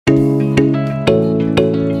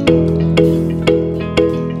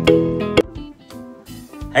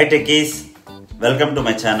Hi techies, welcome to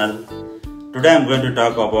my channel. Today I am going to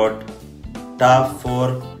talk about top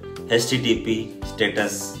 4 HTTP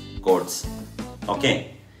status codes.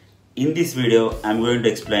 Okay, in this video I am going to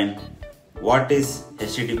explain what is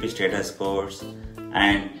HTTP status codes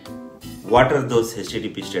and what are those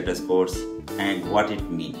HTTP status codes and what it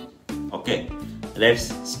means. Okay,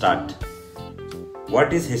 let's start.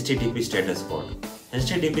 What is HTTP status code?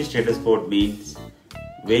 HTTP status code means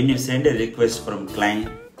when you send a request from client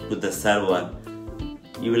to the server,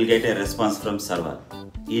 you will get a response from server.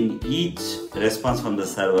 In each response from the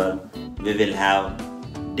server, we will have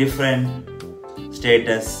different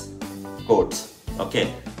status codes.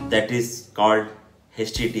 Okay, that is called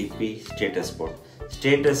HTTP status code.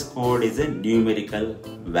 Status code is a numerical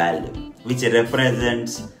value which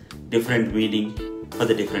represents different meaning for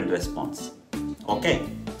the different response. Okay,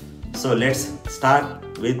 so let's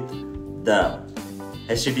start with the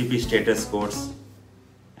HTTP status codes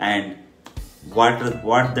and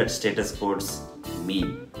what that status codes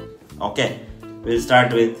mean. Okay, we'll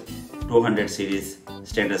start with 200 series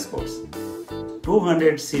status codes.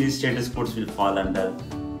 200 series status codes will fall under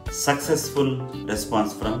successful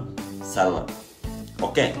response from server.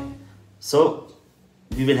 Okay, so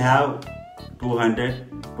we will have 200,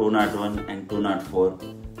 201 and 204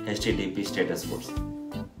 HTTP status codes.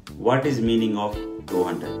 What is meaning of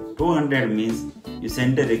 200? 200 means you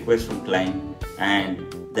send a request from client and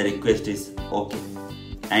the request is okay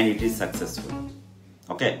and it is successful.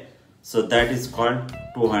 Okay, so that is called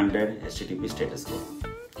 200 HTTP status code.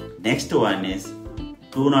 Next one is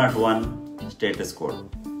 201 status code.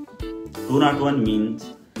 201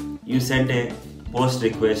 means you send a post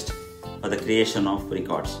request for the creation of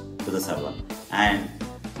records to the server and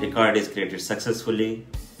record is created successfully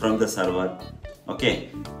from the server. Okay,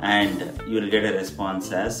 and you will get a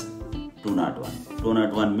response as 201.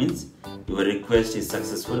 201 means your request is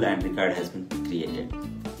successful and record has been created.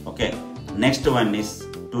 Okay, next one is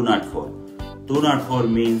 204. 204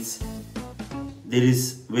 means there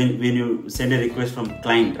is when you send a request from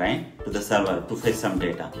client, right, to the server to fetch some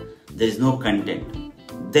data, there is no content,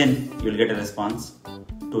 then you will get a response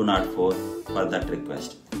 204 for that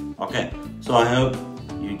request. Okay, so I hope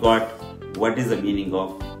you got what is the meaning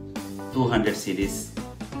of 200 series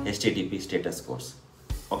HTTP status codes.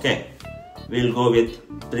 Okay, we'll go with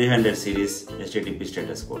 300 series HTTP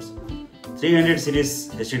status codes. 300 series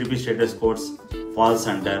HTTP status codes falls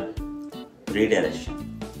under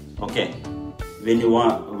redirection. Okay,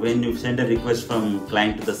 when you send a request from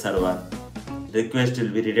client to the server, request will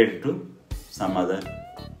be redirected to some other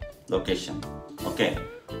location. Okay,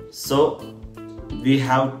 so we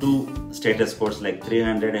have two status codes like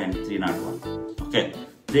 300 and 301. Okay,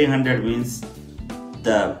 300 means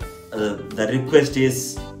the request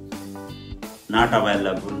is not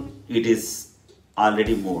available, it is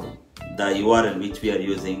already moved. The URL which we are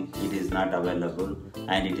using, it is not available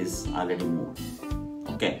and it is already moved.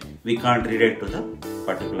 Okay, we can't redirect to the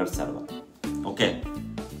particular server. Okay,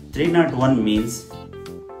 301 means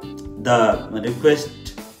the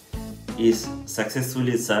request is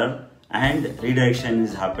successfully served and redirection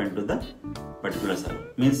is happened to the particular server.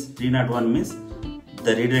 Means 301 means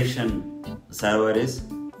the redirection server is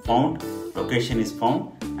found, location is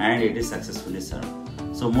found and it is successfully served.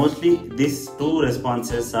 So mostly these two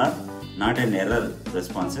responses are not an error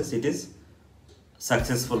responses, it is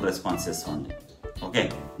successful responses only. Okay,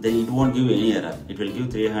 then it won't give any error, it will give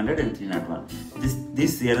 300 and 301.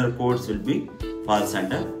 This error codes will be falls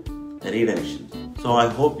under redirection. So I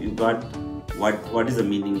hope you got what is the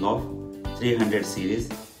meaning of 300 series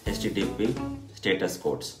HTTP status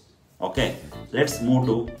codes. Okay, let's move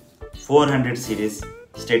to 400 series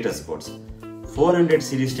status codes. 400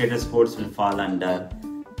 series status codes will fall under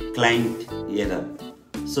client error.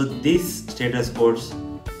 So these status codes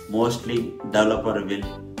mostly developer will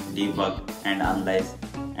debug and analyze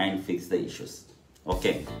and fix the issues.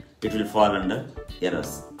 Okay, it will fall under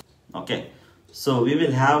errors. Okay, so we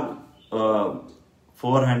will have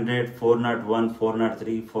 400, 401,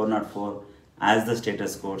 403, 404 as the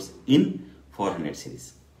status codes in 400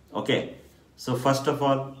 series. Okay, so first of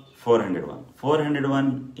all 401.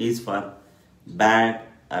 401 is for bad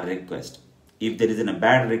request. If there is a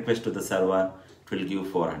bad request to the server, it will give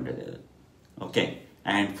 400 error. Okay,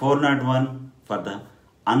 and 401 for the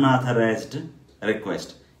unauthorized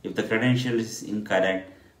request. If the credential is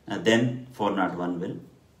incorrect, then 401 will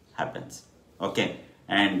happens. Okay,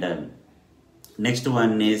 and next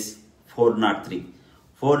one is 403.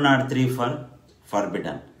 403 for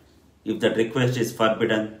forbidden. If the request is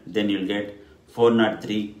forbidden, then you'll get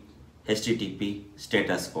 403 HTTP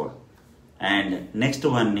status code. And next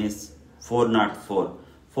one is 404.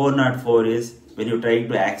 404 is when you try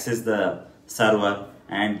to access the server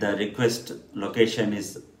and the request location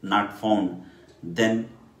is not found, then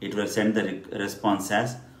it will send the response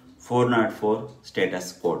as 404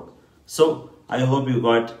 status code. So I hope you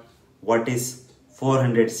got what is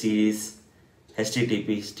 400 series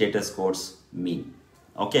HTTP status codes mean.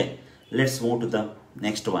 Okay, let's move to the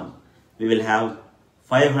next one. We will have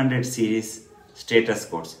 500 series status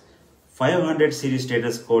codes. 500 series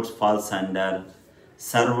status codes falls under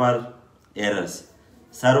server errors.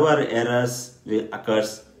 Server errors will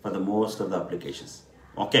occurs for the most of the applications.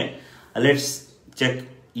 Okay, let's check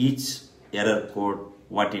each error code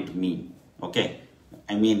what it mean. Okay,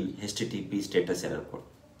 I mean HTTP status error code.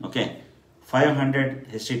 Okay, 500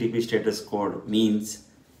 HTTP status code means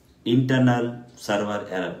internal server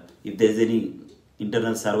error. If there is any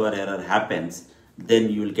internal server error happens, then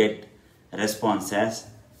you will get response as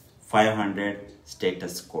 500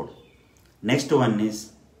 status code. Next one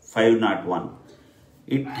is 501.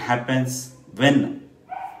 It happens when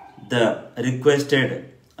the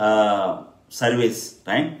requested service,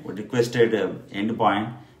 right, requested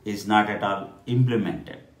endpoint is not at all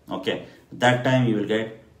implemented. Okay, that time you will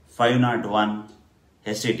get 501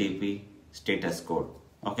 HTTP status code.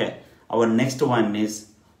 Okay, our next one is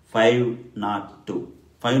 502.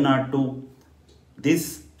 502,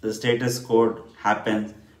 this status code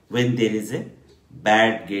happens when there is a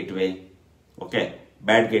bad gateway. Okay,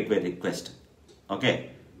 bad gateway request. Okay,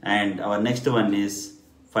 and our next one is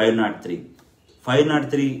 503.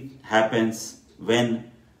 503 happens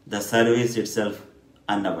when the service itself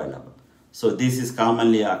unavailable. So this is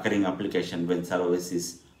commonly occurring application when service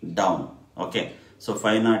is down. Okay, so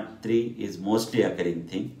 503 is mostly occurring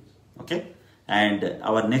thing. Okay, and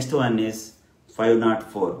our next one is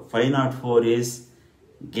 504. 504 is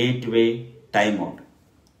gateway timeout.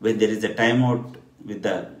 When there is a timeout with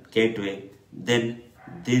the gateway, then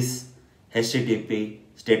this HTTP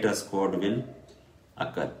status code will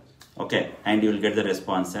occur. Okay, and you will get the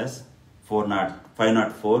response as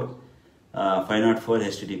 504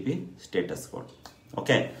 HTTP status code.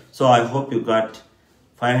 Okay, so I hope you got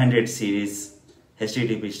 500 series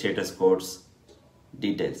HTTP status codes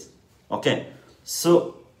details. Okay,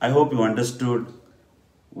 so I hope you understood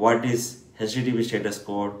what is HTTP status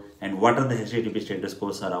code and what are the HTTP status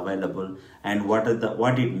codes are available and what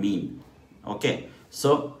it mean. Okay,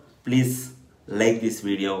 so please like this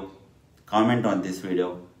video, comment on this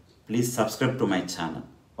video, please subscribe to my channel.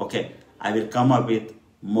 Okay, I will come up with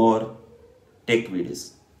more tech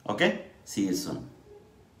videos. Okay, see you soon.